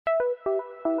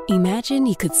Imagine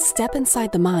you could step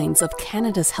inside the minds of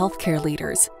Canada's healthcare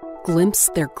leaders, glimpse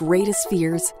their greatest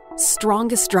fears,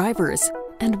 strongest drivers,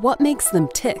 and what makes them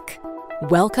tick.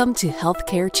 Welcome to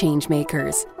Healthcare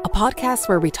Changemakers, a podcast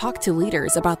where we talk to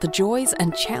leaders about the joys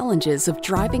and challenges of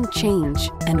driving change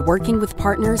and working with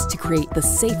partners to create the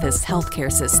safest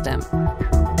healthcare system.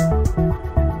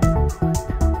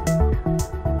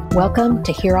 Welcome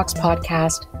to HIROC's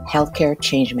podcast, Healthcare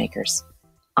Changemakers.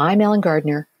 I'm Ellen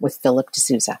Gardner with Philip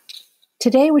Souza.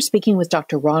 Today we're speaking with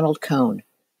Dr. Ronald Cohn,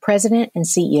 President and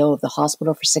CEO of the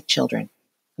Hospital for Sick Children,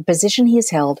 a position he has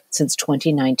held since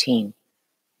 2019.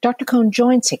 Dr. Cohn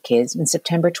joined SickKids in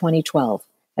September 2012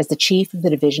 as the Chief of the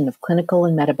Division of Clinical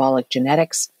and Metabolic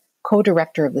Genetics,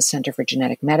 Co-Director of the Center for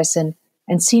Genetic Medicine,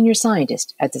 and Senior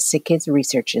Scientist at the SickKids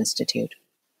Research Institute.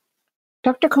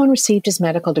 Dr. Cohn received his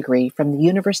medical degree from the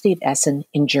University of Essen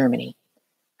in Germany.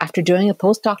 After doing a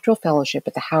postdoctoral fellowship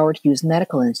at the Howard Hughes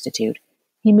Medical Institute,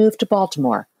 he moved to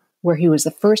Baltimore, where he was the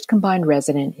first combined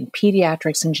resident in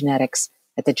pediatrics and genetics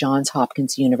at the Johns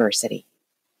Hopkins University.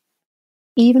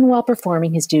 Even while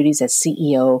performing his duties as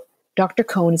CEO, Dr.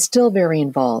 Cohn is still very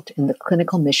involved in the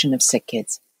clinical mission of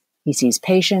SickKids. He sees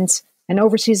patients and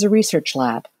oversees a research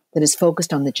lab that is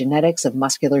focused on the genetics of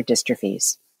muscular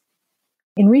dystrophies.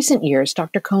 In recent years,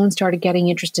 Dr. Cohn started getting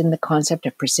interested in the concept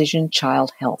of precision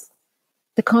child health.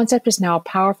 The concept is now a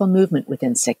powerful movement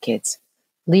within SickKids,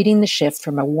 leading the shift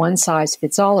from a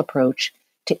one-size-fits-all approach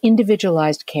to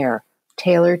individualized care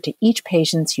tailored to each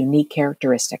patient's unique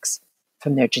characteristics,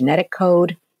 from their genetic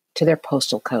code to their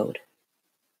postal code.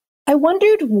 I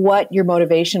wondered what your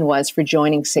motivation was for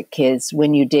joining SickKids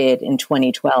when you did in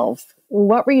 2012.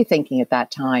 What were you thinking at that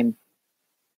time?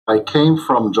 I came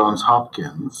from Johns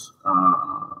Hopkins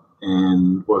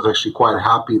and was actually quite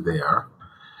happy there,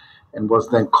 and was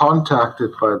then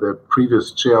contacted by the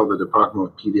previous chair of the Department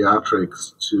of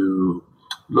Pediatrics to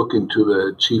look into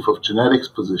the chief of genetics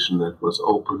position that was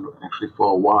open actually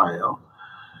for a while.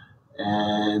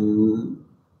 And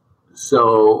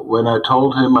so when I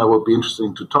told him I would be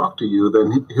interested to talk to you,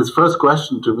 then his first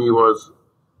question to me was,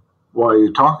 why are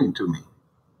you talking to me?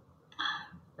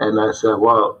 And I said,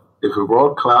 well, if a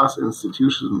world-class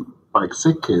institution like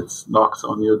SickKids knocks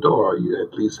on your door, you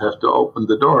at least have to open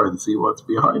the door and see what's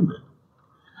behind it.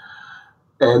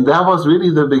 And that was really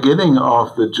the beginning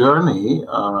of the journey.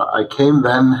 I came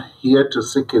then here to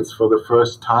SickKids for the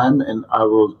first time, and I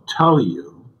will tell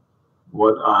you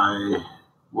what I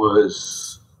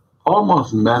was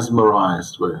almost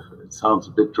mesmerized with. It sounds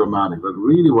a bit dramatic, but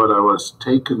really what I was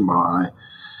taken by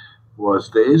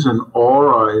was there is an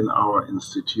aura in our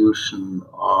institution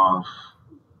of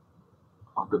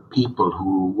the people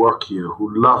who work here,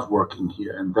 who love working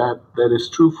here. And that is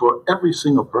true for every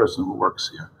single person who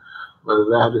works here, whether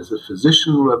that is a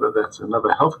physician, whether that's another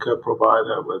healthcare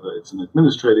provider, whether it's an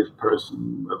administrative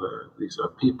person, whether these are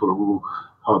people who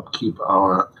help keep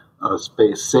our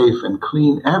space safe and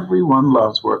clean. Everyone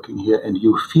loves working here, and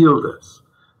you feel this.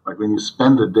 Like when you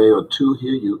spend a day or two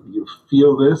here, you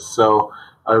feel this. So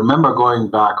I remember going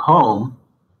back home,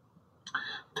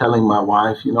 telling my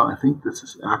wife, I think this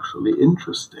is actually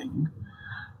interesting.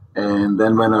 And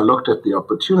then when I looked at the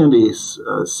opportunities,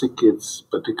 SickKids,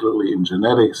 particularly in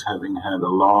genetics, having had a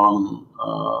long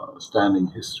standing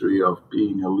history of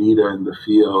being a leader in the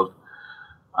field,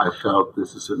 I felt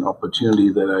this is an opportunity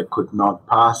that I could not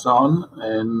pass on.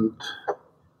 And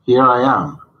here I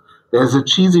am. There's a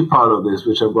cheesy part of this,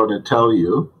 which I'm going to tell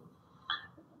you,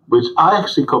 which I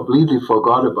actually completely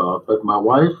forgot about, but my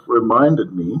wife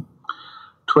reminded me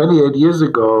 28 years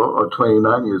ago, or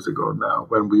 29 years ago now,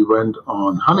 when we went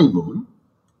on honeymoon.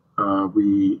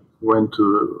 We went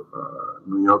to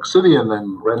New York City and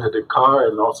then rented a car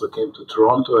and also came to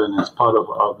Toronto, and as part of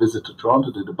our visit to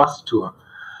Toronto did a bus tour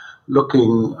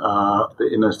looking at the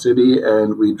inner city,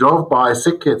 and we drove by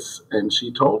SickKids, and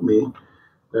she told me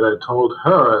that I told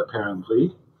her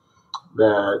apparently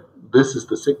that this is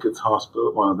the SickKids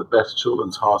Hospital, one of the best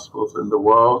children's hospitals in the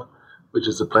world, which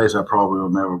is a place I probably will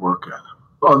never work at.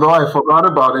 Although I forgot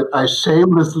about it, I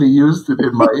shamelessly used it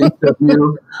in my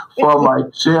interview for my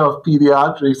chair of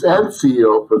pediatrics and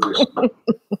CEO position.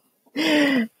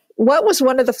 What was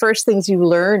one of the first things you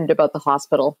learned about the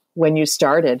hospital when you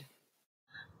started?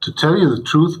 To tell you the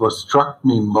truth, what struck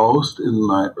me most in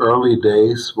my early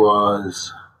days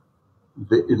was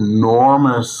the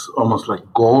enormous, almost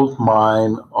like gold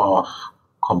mine of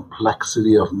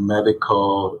complexity of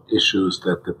medical issues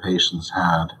that the patients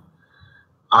had.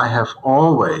 I have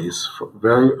always,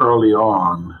 very early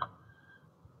on,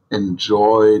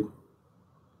 enjoyed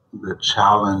the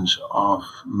challenge of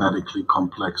medically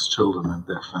complex children and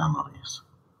their families.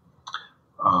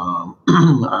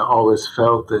 I always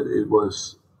felt that it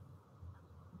was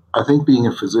I think being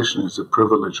a physician is a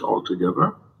privilege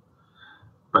altogether,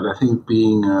 but I think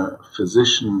being a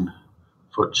physician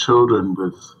for children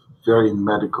with very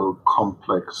medical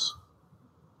complex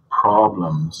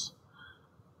problems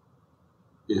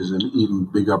is an even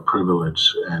bigger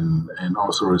privilege and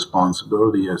also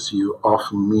responsibility, as you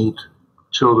often meet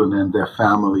children and their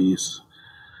families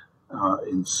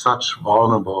in such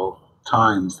vulnerable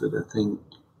times that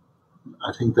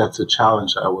I think that's a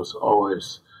challenge I was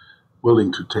always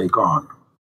willing to take on.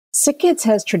 SickKids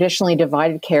has traditionally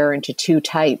divided care into two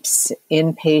types,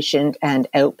 inpatient and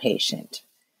outpatient.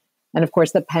 And of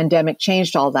course, the pandemic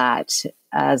changed all that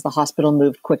as the hospital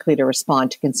moved quickly to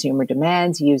respond to consumer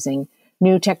demands using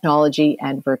new technology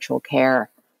and virtual care.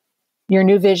 Your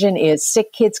new vision is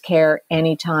SickKids care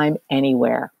anytime,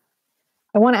 anywhere.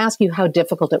 I want to ask you how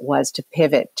difficult it was to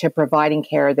pivot to providing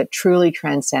care that truly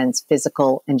transcends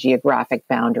physical and geographic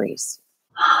boundaries.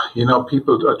 You know,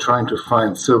 people are trying to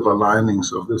find silver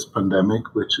linings of this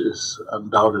pandemic, which is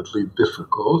undoubtedly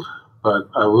difficult. But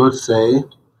I will say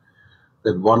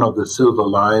that one of the silver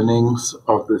linings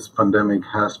of this pandemic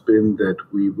has been that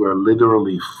we were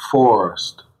literally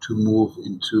forced to move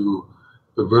into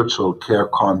the virtual care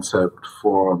concept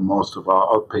for most of our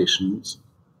outpatients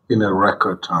in a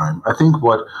record time. I think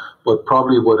what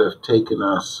probably would have taken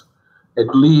us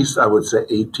at least, I would say,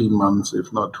 18 months,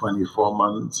 if not 24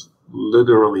 months,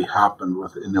 literally happened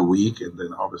within a week, and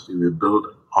then obviously we built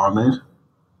on it.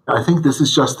 I think this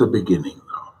is just the beginning,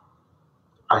 though.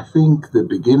 I think the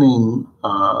beginning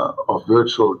of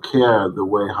virtual care, the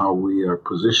way how we are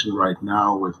positioned right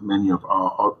now with many of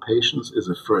our outpatients, is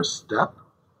a first step.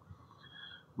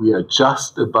 We are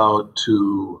just about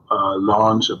to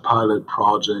launch a pilot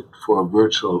project for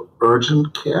virtual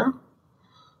urgent care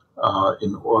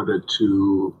in order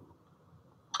to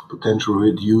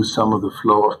potentially reduce some of the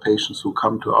flow of patients who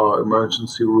come to our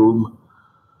emergency room.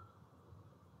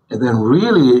 And then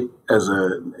really, as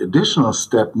an additional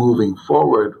step moving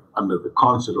forward under the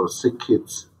concept of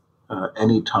SickKids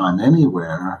anytime,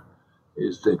 anywhere,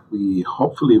 is that we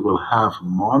hopefully will have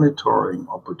monitoring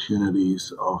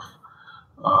opportunities of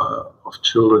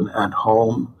children at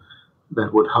home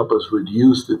that would help us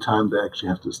reduce the time they actually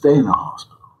have to stay in a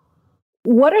hospital.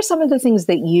 What are some of the things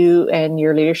that you and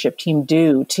your leadership team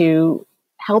do to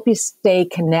help you stay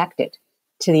connected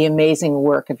to the amazing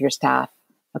work of your staff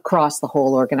across the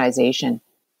whole organization?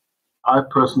 I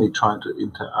personally try to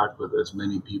interact with as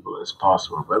many people as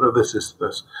possible, whether this is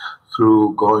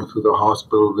through going through the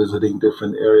hospital, visiting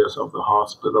different areas of the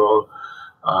hospital.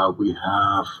 We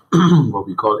have what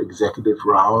we call executive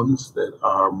rounds that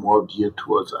are more geared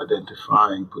towards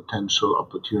identifying potential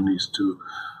opportunities to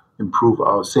improve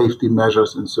our safety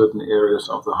measures in certain areas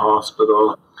of the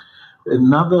hospital.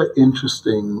 Another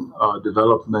interesting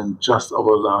development just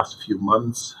over the last few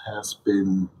months has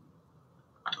been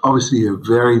obviously a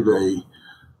very, very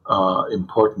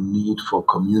important need for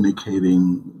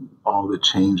communicating all the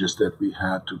changes that we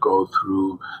had to go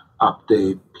through,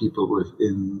 update people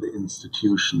within the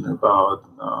institution about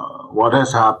what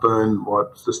has happened,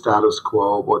 what's the status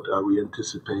quo, what are we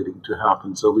anticipating to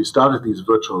happen. So we started these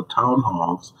virtual town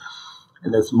halls,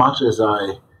 and as much as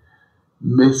I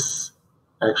miss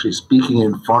actually speaking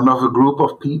in front of a group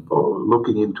of people,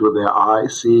 looking into their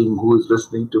eyes, seeing who is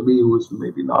listening to me, who is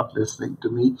maybe not listening to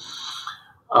me,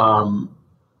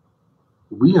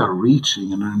 we are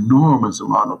reaching an enormous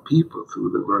amount of people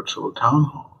through the virtual town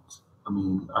halls. I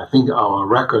mean, I think our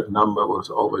record number was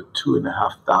over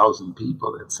 2,500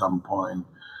 people at some point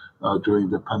during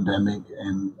the pandemic,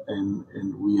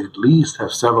 and we at least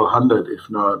have several hundred, if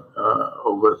not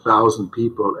over 1,000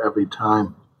 people every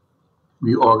time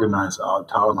we organize our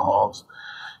town halls.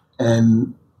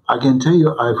 And I can tell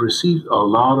you, I've received a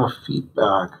lot of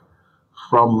feedback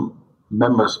from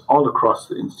members all across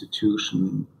the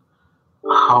institution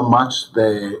how much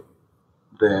they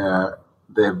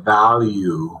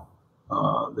value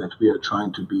that we are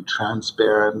trying to be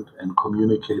transparent and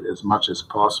communicate as much as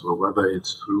possible, whether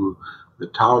it's through the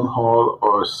town hall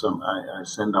or I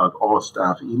send out all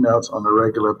staff emails on a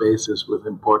regular basis with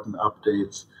important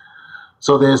updates.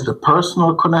 So there's the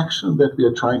personal connection that we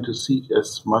are trying to seek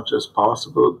as much as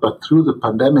possible, but through the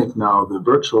pandemic now, the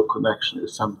virtual connection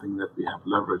is something that we have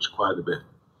leveraged quite a bit.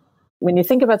 When you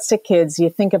think about SickKids, you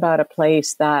think about a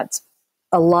place that's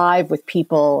alive with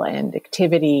people and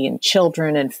activity and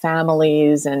children and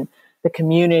families and the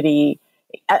community,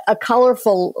 a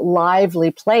colorful,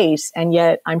 lively place. And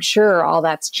yet I'm sure all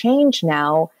that's changed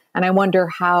now. And I wonder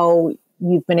how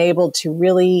you've been able to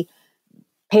really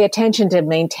pay attention to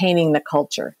maintaining the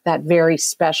culture, that very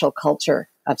special culture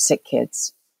of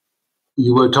SickKids.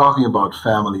 You were talking about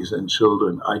families and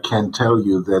children. I can tell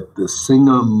you that the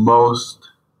single most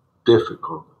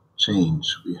difficult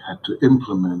change we had to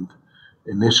implement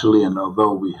initially, and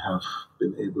although we have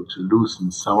been able to loosen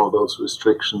some of those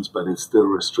restrictions, but it's still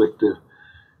restrictive,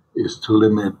 is to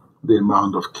limit the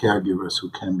amount of caregivers who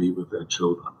can be with their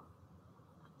children.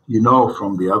 You know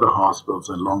from the other hospitals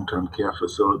and long-term care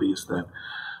facilities that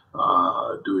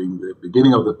during the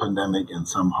beginning of the pandemic, and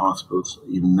some hospitals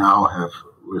even now have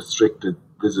restricted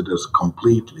visitors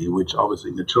completely, which obviously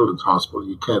in the children's hospital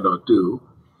you cannot do.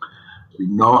 We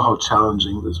know how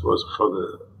challenging this was for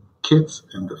the kids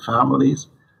and the families,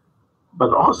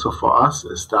 but also for us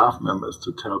as staff members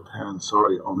to tell parents,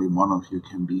 sorry, only one of you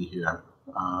can be here.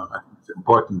 I think it's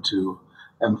important to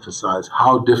emphasize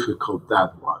how difficult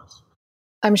that was.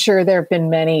 I'm sure there have been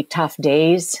many tough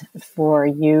days for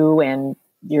you and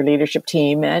your leadership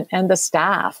team and the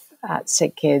staff at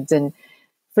SickKids. And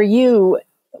for you,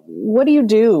 what do you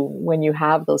do when you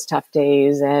have those tough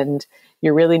days and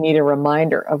you really need a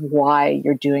reminder of why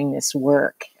you're doing this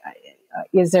work?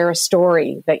 Is there a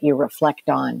story that you reflect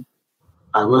on?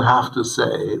 I will have to say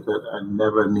that I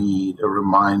never need a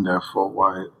reminder for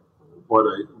why I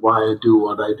do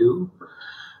what I do.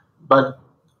 But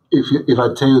if I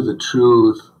tell you the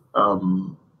truth,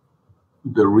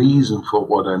 the reason for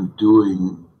what I'm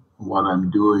doing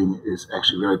is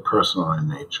actually very personal in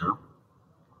nature.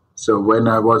 So when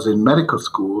I was in medical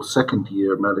school, second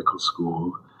year medical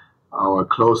school, our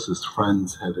closest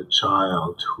friends had a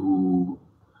child who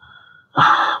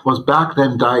was back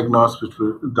then diagnosed with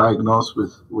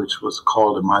which was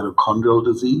called a mitochondrial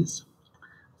disease.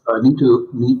 I need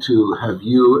to have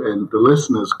you and the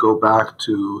listeners go back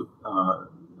to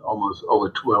almost over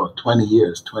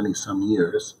 20 some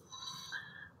years,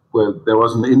 where there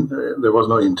was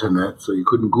no internet, so you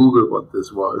couldn't Google what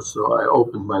this was. So I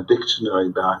opened my dictionary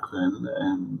back then,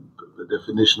 and the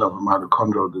definition of a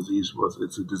mitochondrial disease was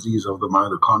it's a disease of the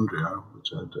mitochondria,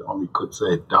 which I only could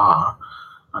say "da."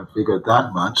 I figured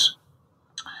that much.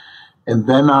 And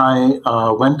then I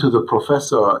went to the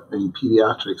professor in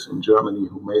pediatrics in Germany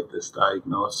who made this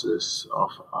diagnosis of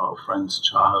our friend's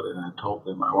child, and I told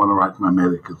them I want to write my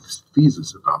medical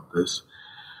thesis about this.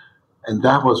 And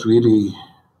that was really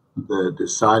the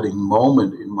deciding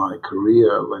moment in my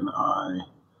career when I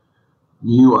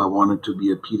knew I wanted to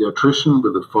be a pediatrician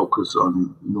with a focus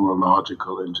on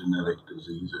neurological and genetic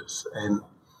diseases. And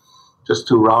just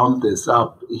to round this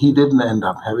up, he didn't end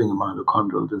up having a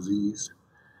mitochondrial disease.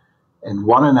 And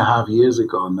 1.5 years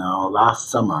ago now, last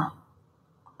summer,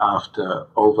 after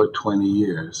over 20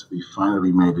 years, we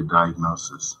finally made a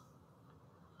diagnosis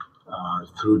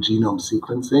through genome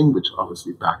sequencing, which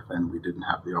obviously back then we didn't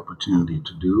have the opportunity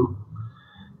to do.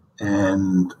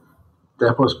 And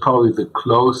that was probably the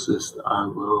closest I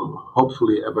will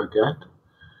hopefully ever get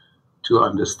to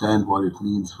understand what it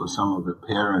means for some of the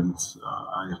parents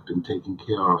I have been taking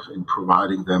care of in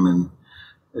providing them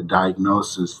a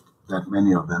diagnosis that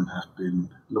many of them have been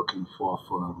looking for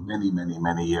many, many,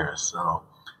 many years. So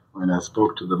when I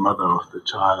spoke to the mother of the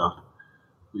child,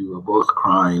 we were both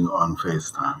crying on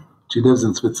FaceTime. She lives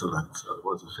in Switzerland, so it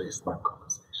was a FaceTime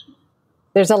conversation.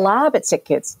 There's a lab at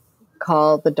SickKids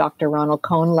called the Dr. Ronald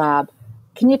Cohn Lab.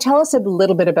 Can you tell us a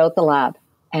little bit about the lab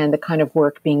and the kind of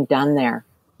work being done there?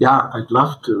 Yeah, I'd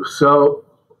love to. So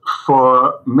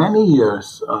for many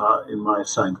years in my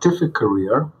scientific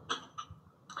career,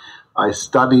 I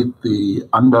studied the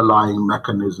underlying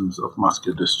mechanisms of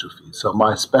muscular dystrophy. So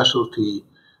my specialty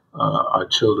are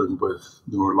children with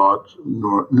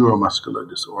neuromuscular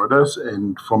disorders.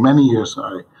 And for many years,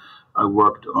 I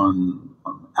worked on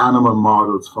animal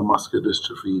models for muscular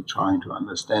dystrophy, trying to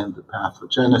understand the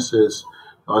pathogenesis.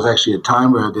 There was actually a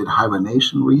time where I did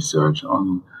hibernation research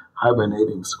on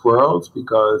hibernating squirrels,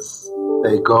 because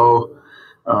they go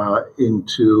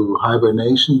into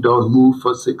hibernation, don't move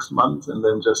for 6 months, and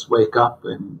then just wake up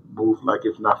and move like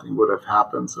if nothing would have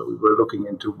happened. So we were looking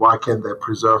into why can't they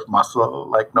preserve muscle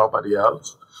like nobody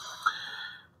else.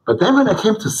 But then when I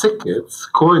came to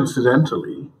SickKids,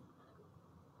 coincidentally,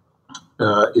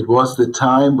 it was the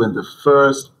time when the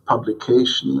first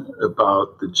publication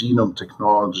about the genome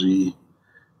technology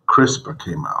CRISPR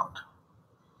came out.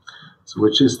 So,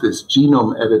 which is this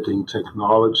genome editing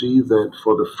technology that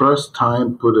for the first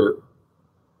time put a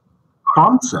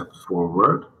concept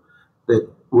forward that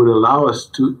would allow us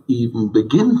to even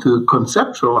begin to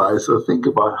conceptualize or think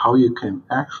about how you can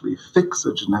actually fix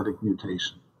a genetic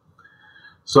mutation.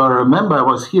 So I remember I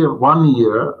was here 1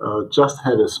 year, just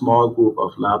had a small group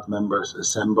of lab members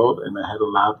assembled, and I had a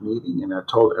lab meeting, and I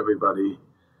told everybody,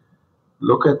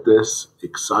 look at this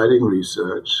exciting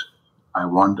research. I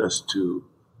want us to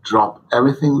drop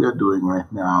everything we're doing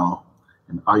right now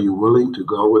And are you willing to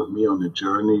go with me on a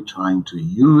journey trying to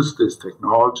use this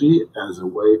technology as a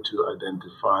way to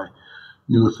identify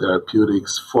new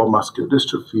therapeutics for muscular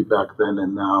dystrophy back then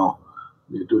and now?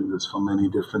 We're doing this for many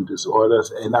different disorders.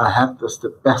 And I had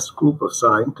the best group of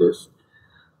scientists,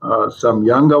 some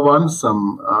younger ones,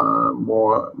 some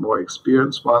more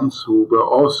experienced ones who were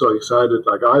also excited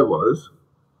like I was.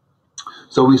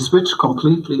 So we switched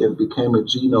completely and became a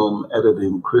genome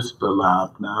editing CRISPR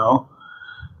lab now,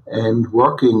 and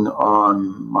working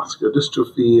on muscular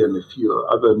dystrophy and a few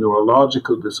other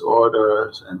neurological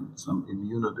disorders and some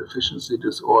immunodeficiency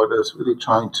disorders, really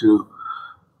trying to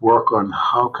work on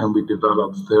how can we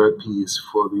develop therapies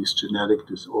for these genetic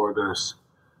disorders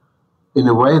in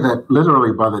a way that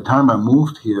literally by the time I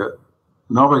moved here,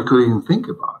 nobody could even think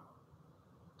about.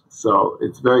 So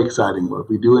it's very exciting what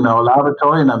we do in our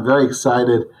laboratory, and I'm very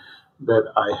excited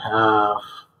that I have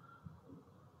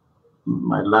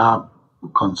my lab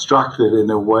constructed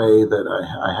in a way that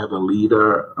I have a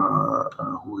leader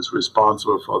who is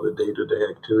responsible for the day-to-day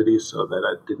activities, so that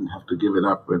I didn't have to give it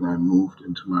up when I moved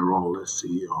into my role as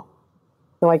CEO.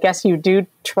 So I guess you do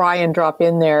try and drop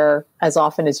in there as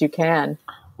often as you can.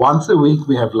 Once a week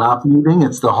we have lab meeting.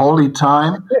 It's the holy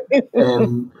time,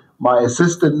 and my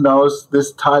assistant knows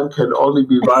this time can only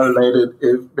be violated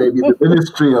if maybe the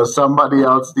ministry or somebody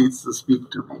else needs to speak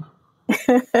to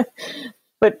me.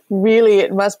 But really,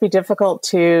 it must be difficult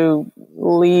to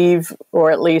leave,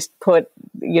 or at least put,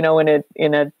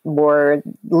 in a more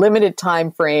limited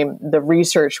time frame, the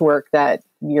research work that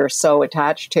you're so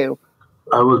attached to.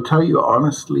 I will tell you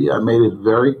honestly, I made it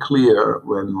very clear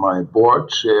when my board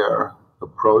chair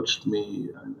approached me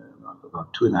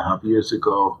about 2.5 years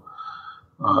ago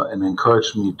and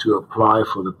encouraged me to apply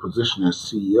for the position as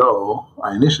CEO.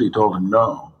 I initially told him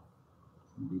no,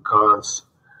 because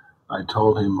I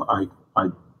told him I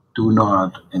do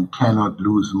not and cannot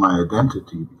lose my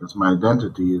identity, because my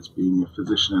identity is being a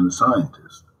physician and a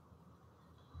scientist.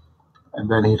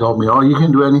 And then he told me, oh, you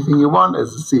can do anything you want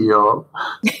as a CEO.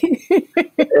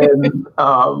 And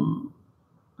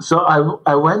so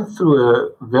I went through a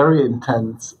very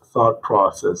intense thought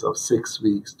process of 6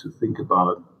 weeks to think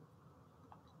about,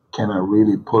 can I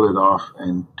really pull it off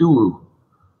and do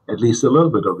at least a little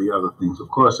bit of the other things? Of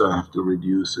course, I have to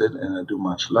reduce it, and I do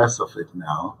much less of it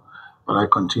now. But I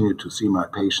continue to see my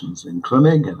patients in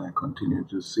clinic, and I continue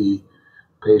to see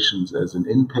patients as an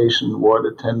inpatient ward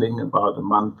attending about a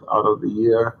month out of the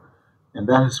year. And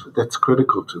that's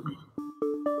critical to me.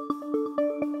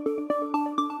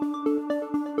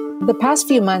 The past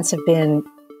few months have been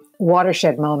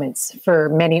watershed moments for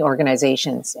many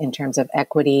organizations in terms of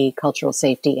equity, cultural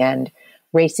safety, and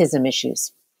racism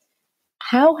issues.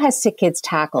 How has SickKids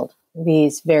tackled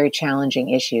these very challenging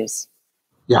issues?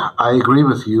 Yeah, I agree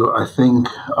with you. I think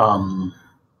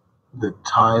the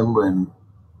time when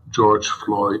George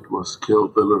Floyd was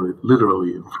killed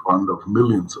literally in front of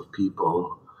millions of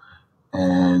people,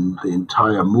 and the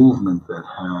entire movement that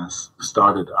has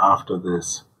started after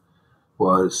this,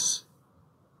 was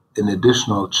an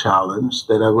additional challenge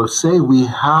that I will say we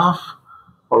have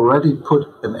already put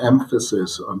an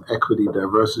emphasis on equity,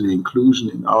 diversity, inclusion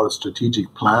in our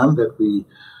strategic plan that we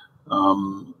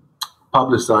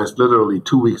publicized literally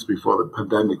 2 weeks before the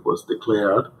pandemic was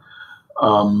declared.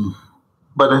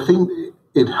 But I think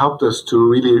it helped us to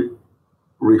really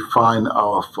refine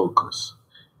our focus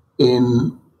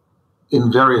in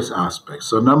various aspects.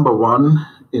 So number one,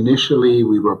 initially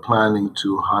we were planning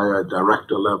to hire a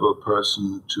director-level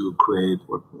person to create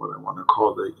what I want to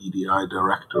call the EDI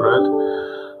directorate.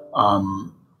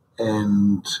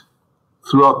 And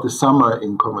throughout the summer,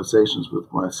 in conversations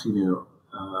with my senior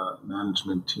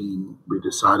management team, we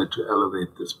decided to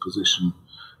elevate this position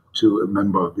to a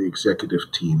member of the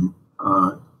executive team,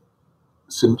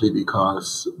 simply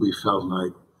because we felt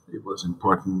like it was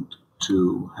important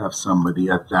to have somebody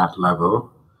at that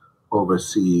level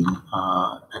overseeing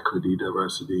equity,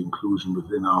 diversity, inclusion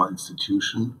within our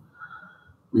institution.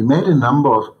 We made a number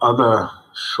of other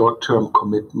short-term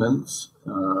commitments,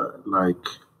 like,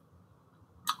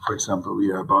 for example, we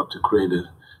are about to create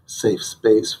a safe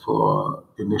space for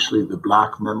initially the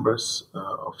Black members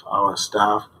of our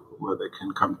staff, where they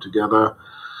can come together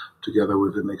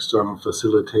with an external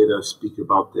facilitator, speak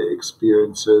about their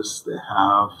experiences they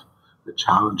have, the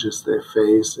challenges they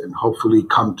face, and hopefully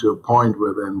come to a point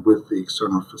where then with the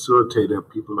external facilitator,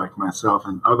 people like myself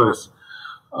and others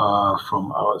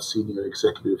from our senior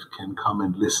executive can come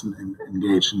and listen and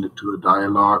engage into a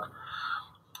dialogue.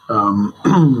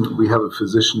 We have a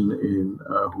physician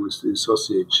who is the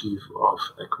Associate Chief of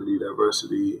Equity,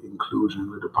 Diversity, Inclusion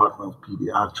in the Department of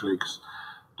Pediatrics,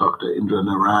 Dr. Indra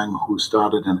Narang, who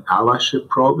started an allyship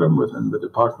program within the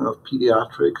Department of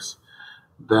Pediatrics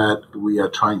that we are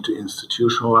trying to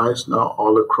institutionalize now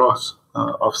all across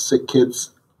of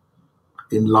SickKids.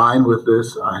 In line with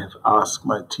this, I have asked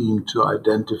my team to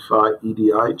identify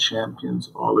EDI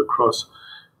champions all across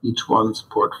each one's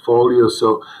portfolio.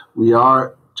 So we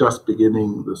are just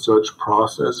beginning the search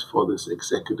process for this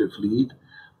executive lead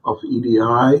of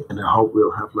EDI, and I hope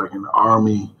we'll have like an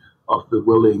army of the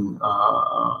willing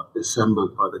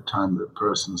assembled by the time the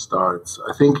person starts.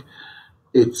 I think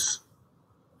it's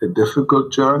a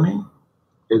difficult journey.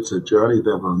 It's a journey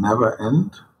that will never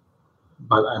end,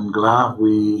 but I'm glad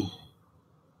we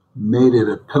made it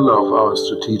a pillar of our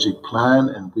strategic plan,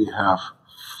 and we have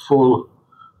full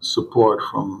support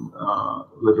from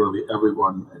literally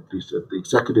everyone, at least at the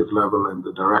executive level and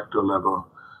the director level,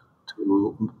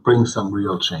 to bring some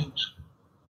real change.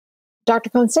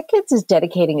 Dr. Cohn, SickKids is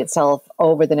dedicating itself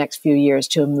over the next few years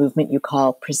to a movement you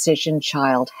call precision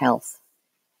child health.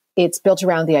 It's built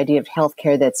around the idea of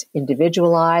healthcare that's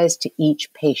individualized to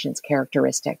each patient's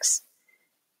characteristics.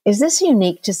 Is this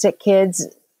unique to SickKids,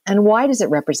 and why does it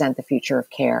represent the future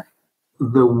of care?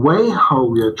 The way how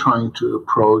we are trying to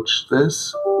approach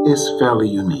this is fairly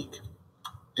unique,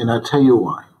 and I'll tell you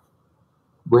why.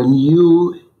 When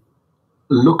you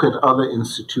look at other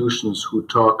institutions who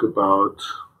talk about,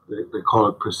 they call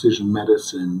it precision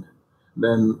medicine,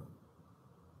 then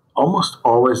almost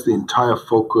always the entire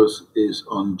focus is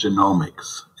on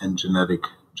genomics and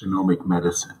genomic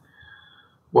medicine.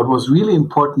 What was really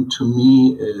important to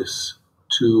me is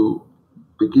to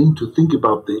begin to think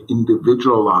about the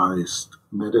individualized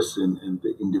medicine and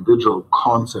the individual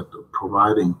concept of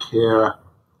providing care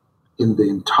in the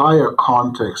entire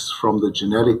context from the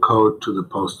genetic code to the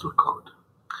postal code.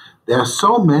 There are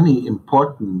so many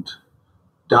important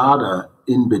data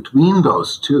in between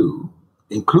those two,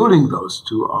 including those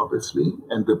two, obviously,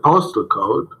 and the postal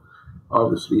code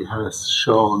obviously has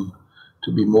shown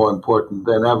to be more important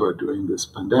than ever during this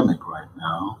pandemic right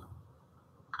now,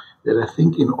 that I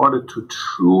think in order to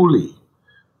truly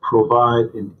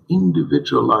provide an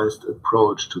individualized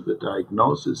approach to the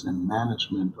diagnosis and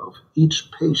management of each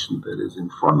patient that is in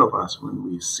front of us when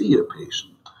we see a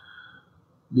patient,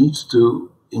 needs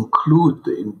to include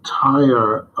the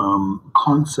entire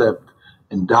concept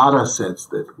and data sets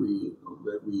that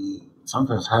we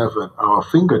sometimes have at our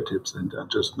fingertips and are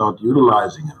just not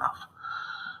utilizing enough.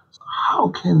 So how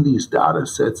can these data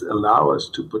sets allow us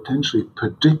to potentially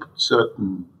predict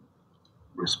certain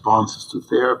responses to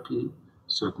therapy,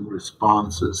 certain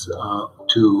responses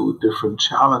to different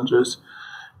challenges,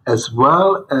 as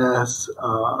well as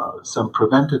some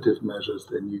preventative measures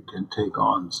that you can take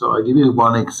on. So I'll give you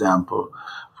one example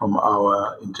from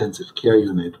our intensive care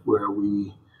unit, where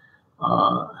we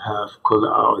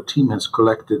our team has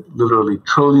collected literally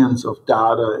trillions of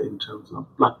data in terms of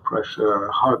blood pressure,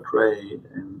 heart rate,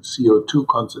 and CO2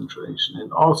 concentration,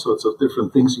 and all sorts of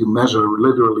different things you measure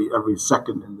literally every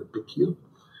second in the PICU.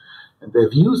 And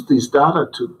they've used these data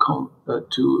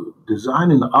to design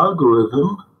an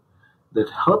algorithm that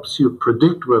helps you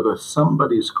predict whether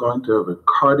somebody is going to have a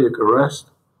cardiac arrest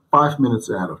 5 minutes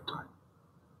ahead of time.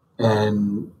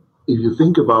 And if you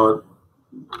think about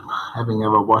having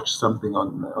ever watched something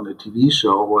on a TV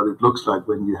show, what it looks like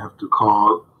when you have to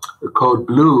call a code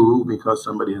blue because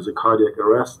somebody has a cardiac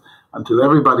arrest, until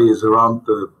everybody is around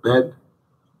the bed,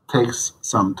 takes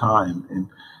some time.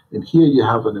 And here you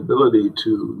have an ability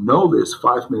to know this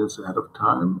 5 minutes ahead of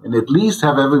time and at least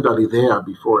have everybody there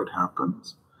before it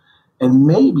happens, and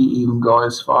maybe even go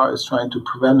as far as trying to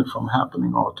prevent it from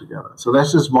happening altogether. So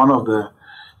that's just one of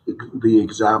the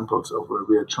examples of where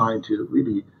we are trying to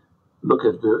really look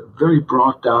at the very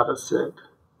broad data set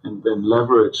and then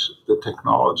leverage the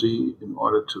technology in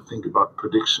order to think about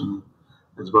prediction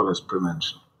as well as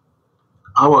prevention.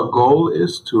 Our goal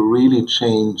is to really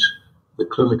change the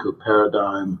clinical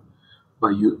paradigm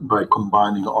by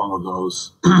combining all of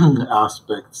those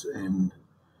aspects and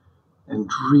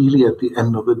really at the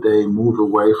end of the day move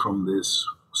away from this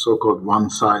so-called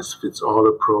one-size-fits-all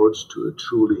approach to a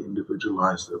truly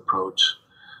individualized approach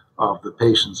of the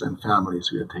patients and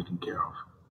families we are taking care of.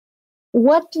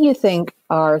 What do you think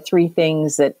are 3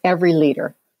 things that every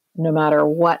leader, no matter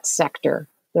what sector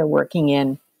they're working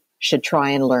in, should try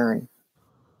and learn?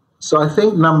 So I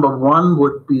think number 1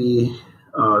 would be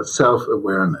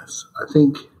self-awareness. I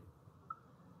think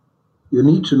you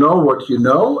need to know what you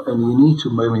know, and you need to,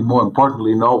 maybe more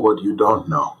importantly, know what you don't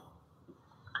know.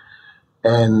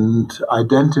 And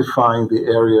identifying the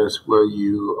areas where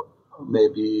you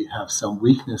maybe have some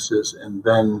weaknesses, and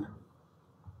then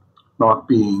not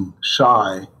being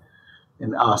shy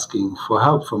and asking for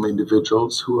help from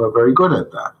individuals who are very good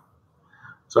at that.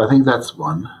 So I think that's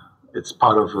one. It's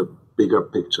part of a bigger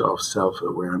picture of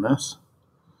self-awareness,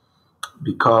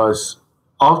 because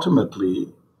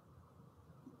ultimately,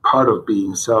 part of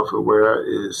being self-aware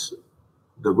is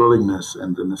the willingness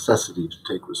and the necessity to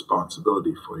take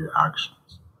responsibility for your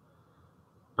actions.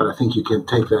 But I think you can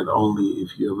take that only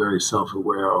if you're very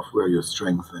self-aware of where your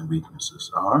strengths and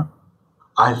weaknesses are.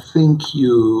 I think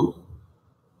you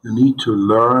need to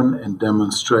learn and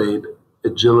demonstrate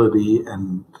agility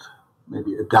and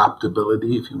maybe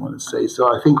adaptability, if you want to say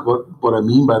so. I think what I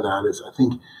mean by that is I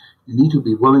think you need to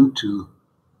be willing to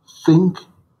think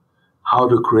how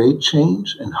to create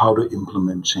change and how to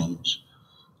implement change.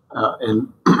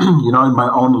 And, in my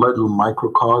own little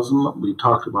microcosm, we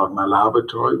talked about my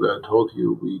laboratory, where I told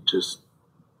you we just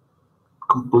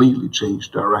completely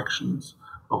changed directions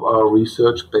of our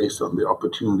research based on the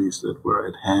opportunities that were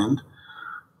at hand.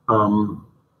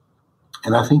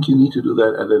 And I think you need to do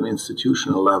that at an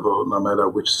institutional level, no matter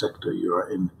which sector you're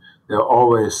in. There are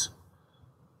always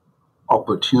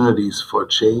opportunities for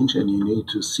change, and you need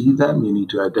to see them, you need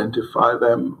to identify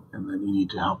them, and then you need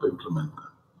to help implement them.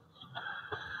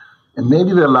 And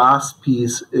maybe the last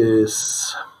piece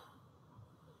is,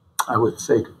 I would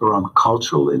say, around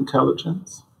cultural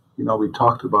intelligence. We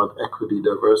talked about equity,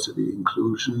 diversity,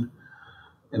 inclusion.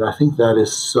 And I think that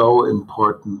is so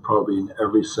important, probably in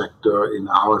every sector. In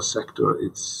our sector,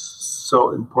 it's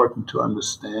so important to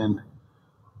understand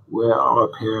where our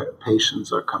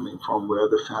patients are coming from, where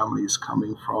the family is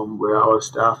coming from, where our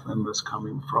staff members are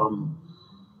coming from.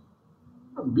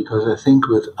 Because I think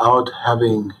without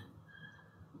having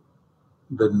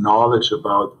the knowledge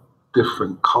about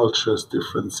different cultures,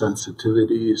 different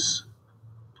sensitivities,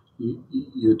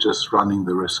 you're just running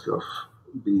the risk of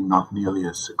being not nearly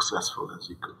as successful as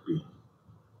you could be.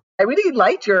 I really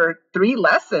liked your 3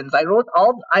 lessons. I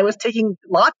was taking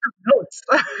lots of notes.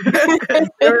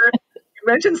 You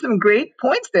mentioned some great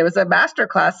points there. It was a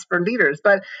masterclass for leaders.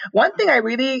 But one thing I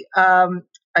really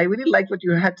liked what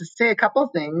you had to say, a couple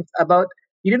of things about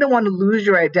you didn't want to lose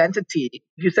your identity.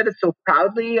 You said it so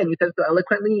proudly and you said it so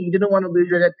eloquently. You didn't want to lose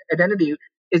your identity.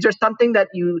 Is there something that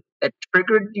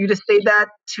triggered you to say that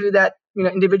to that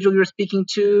individual you're speaking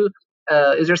to?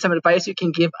 Is there some advice you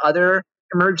can give other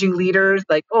emerging leaders,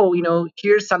 like,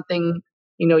 here's something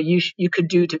you could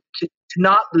do to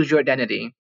not lose your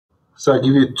identity? So I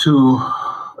give you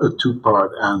a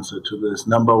two-part answer to this.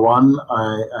 Number one,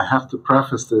 I have to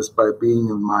preface this by being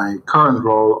in my current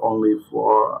role only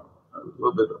for a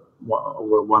little bit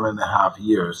over 1.5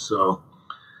 years. So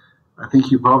I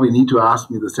think you probably need to ask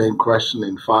me the same question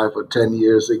in 5 or 10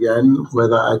 years again,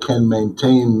 whether I can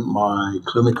maintain my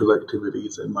clinical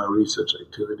activities and my research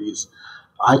activities.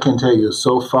 I can tell you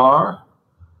so far,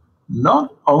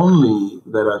 not only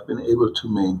that I've been able to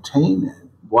maintain it,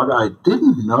 what I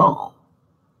didn't know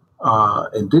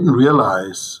and didn't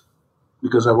realize,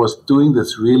 because I was doing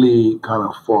this really kind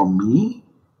of for me,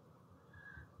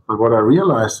 but what I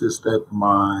realized is that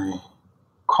my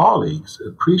colleagues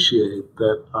appreciate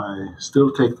that I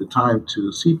still take the time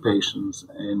to see patients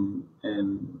and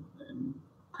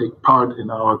take part in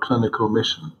our clinical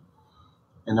mission.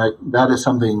 And that is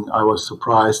something I was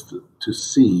surprised to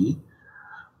see,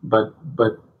 but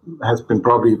has been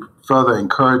probably further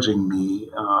encouraging me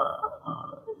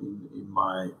in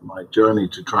my journey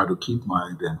to try to keep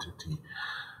my identity.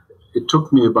 It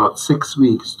took me about 6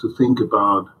 weeks to think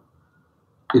about,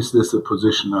 is this a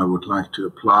position I would like to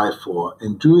apply for?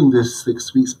 And during this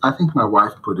 6 weeks, I think my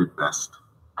wife put it best.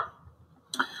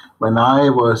 When I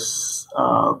was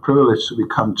privileged to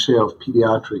become chair of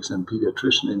pediatrics and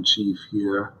pediatrician-in-chief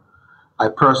here, I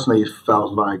personally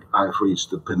felt like I've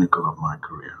reached the pinnacle of my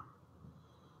career.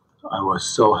 I was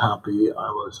so happy.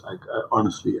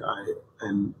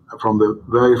 And from the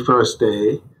very first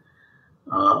day,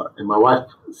 and my wife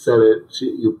said it,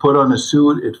 you put on a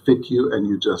suit, it fit you, and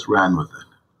you just ran with it.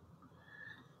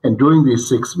 And during these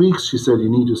 6 weeks, she said, you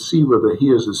need to see whether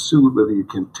here's a suit, whether you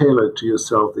can tailor it to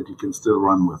yourself, that you can still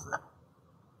run with it.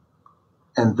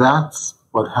 And that's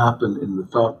what happened in the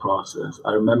thought process.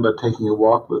 I remember taking a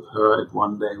walk with her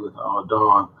one day with our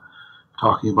dog,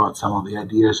 talking about some of the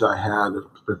ideas I had,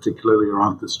 particularly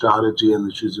around the strategy,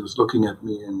 and she was looking at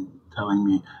me and telling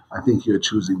me, I think you're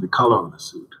choosing the color of the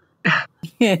suit.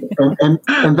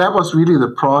 and that was really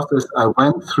the process I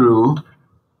went through.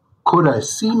 Could I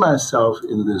see myself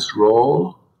in this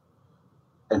role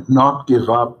and not give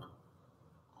up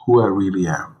who I really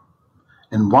am?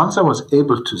 And once I was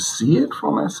able to see it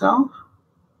for myself,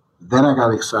 then I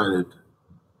got excited,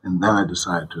 and then I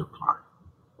decided to apply.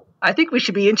 I think we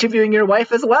should be interviewing your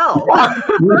wife as well.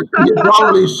 You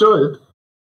probably should.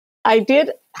 I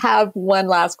did have one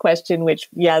last question, which,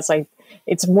 yes,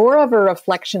 it's more of a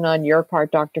reflection on your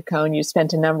part, Dr. Cohn. You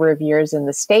spent a number of years in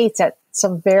the States at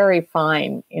some very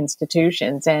fine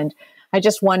institutions. And I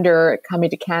just wonder, coming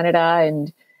to Canada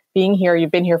and being here,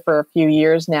 you've been here for a few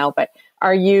years now, but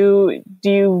are you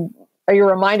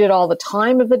reminded all the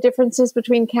time of the differences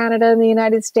between Canada and the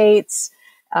United States?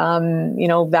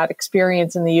 That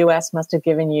experience in the US must have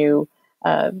given you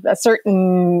a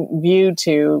certain view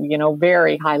to,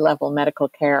 very high level medical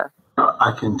care.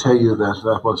 I can tell you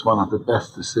that was one of the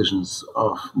best decisions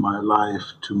of my life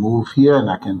to move here. And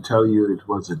I can tell you it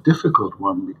was a difficult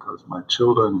one because my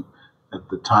children at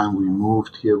the time we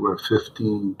moved here were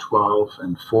 15, 12,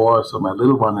 and 4. So my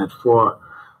little one at 4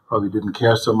 probably didn't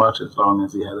care so much as long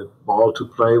as he had a ball to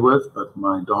play with. But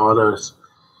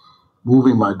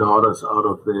moving my daughters out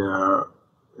of their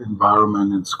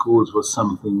environment in schools was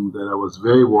something that I was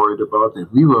very worried about,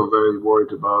 that we were very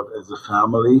worried about as a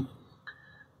family.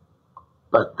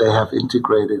 But they have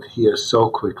integrated here so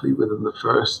quickly within the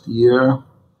first year.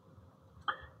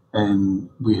 And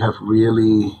we have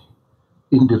really,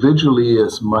 individually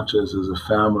as much as a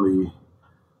family,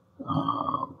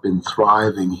 been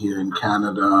thriving here in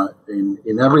Canada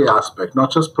in every aspect,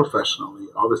 not just professionally.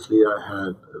 Obviously, I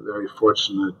had a very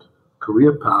fortunate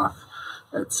career path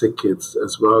at SickKids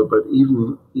as well, but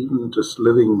even just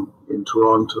living in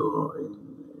Toronto,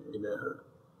 in a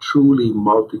truly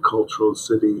multicultural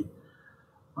city,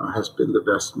 has been the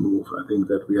best move I think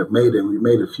that we have made, and we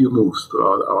made a few moves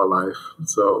throughout our life.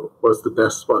 So it was the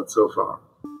best one so far.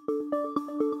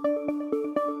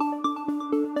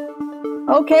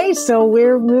 Okay, so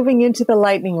we're moving into the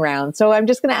lightning round. So I'm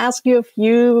just going to ask you a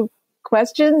few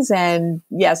questions, and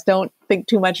yes, don't think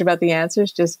too much about the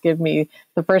answers. Just give me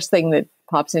the first thing that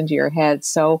pops into your head.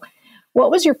 So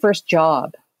what was your first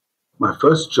job? My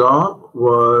first job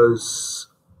was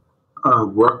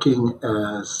working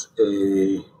as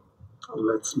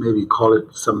let's maybe call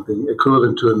it something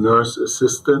equivalent to a nurse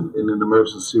assistant in an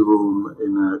emergency room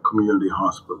in a community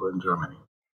hospital in Germany.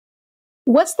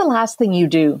 What's the last thing you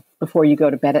do before you go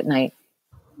to bed at night?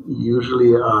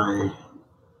 Usually I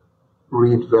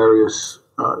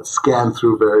scan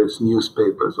through various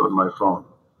newspapers on my phone.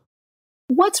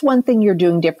 What's one thing you're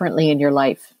doing differently in your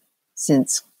life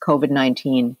since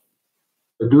COVID-19?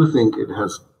 I do think it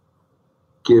has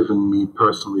given me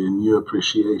personally a new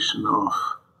appreciation of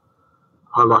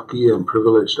how lucky and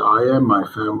privileged I am, my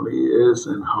family is,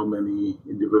 and how many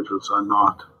individuals are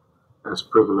not as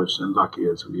privileged and lucky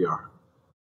as we are.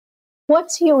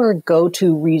 What's your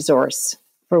go-to resource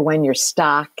for when you're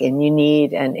stuck and you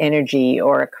need an energy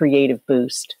or a creative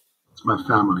boost? It's my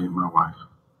family and my wife.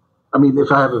 I mean,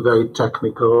 if I have a very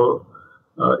technical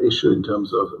issue in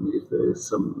terms of, if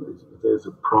there's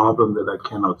a problem that I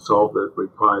cannot solve that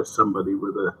requires somebody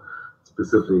with a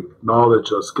specific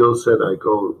knowledge or skill set, I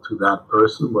go to that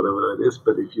person, whatever that is.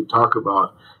 But if you talk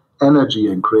about energy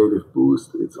and creative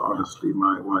boost, it's honestly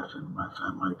my wife and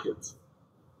my kids.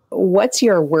 What's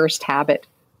your worst habit?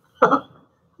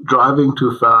 Driving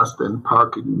too fast and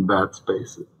parking in bad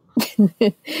spaces.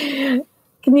 Can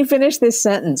you finish this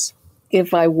sentence?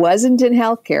 If I wasn't in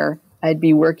healthcare, I'd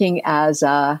be working as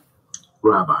a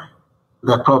rabbi.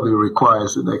 That probably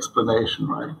requires an explanation,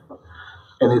 right?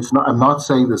 And it's not. I'm not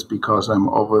saying this because I'm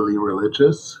overly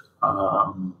religious,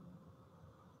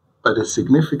 but a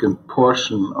significant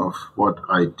portion of what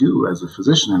I do as a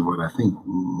physician, and what I think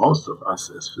most of us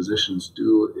as physicians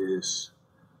do, is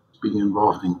being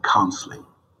involved in counseling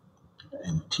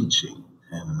and teaching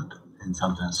and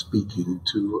sometimes speaking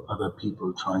to other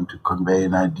people, trying to convey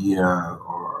an idea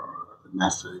or a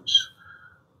message.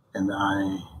 And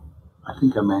I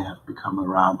think I may have become a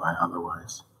rabbi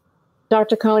otherwise.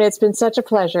 Dr. Cohn, it's been such a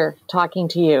pleasure talking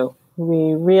to you.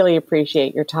 We really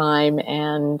appreciate your time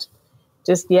and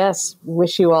just, yes,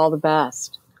 wish you all the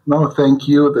best. No, thank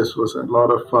you. This was a lot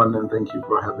of fun, and thank you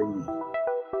for having me.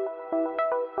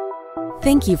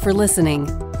 Thank you for listening.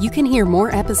 You can hear more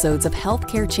episodes of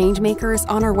Healthcare Changemakers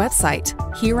on our website,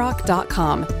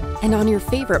 HIROC.com, and on your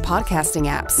favorite podcasting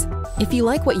apps. If you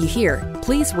like what you hear,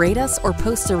 please rate us or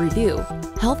post a review.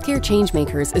 Healthcare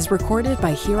Changemakers is recorded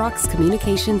by HIROC's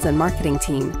communications and marketing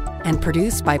team and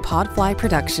produced by Podfly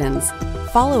Productions.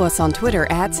 Follow us on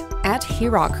Twitter at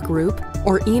HIROC Group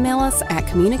or email us at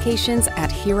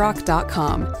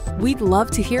communications@hiroc.com. We'd love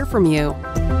to hear from you.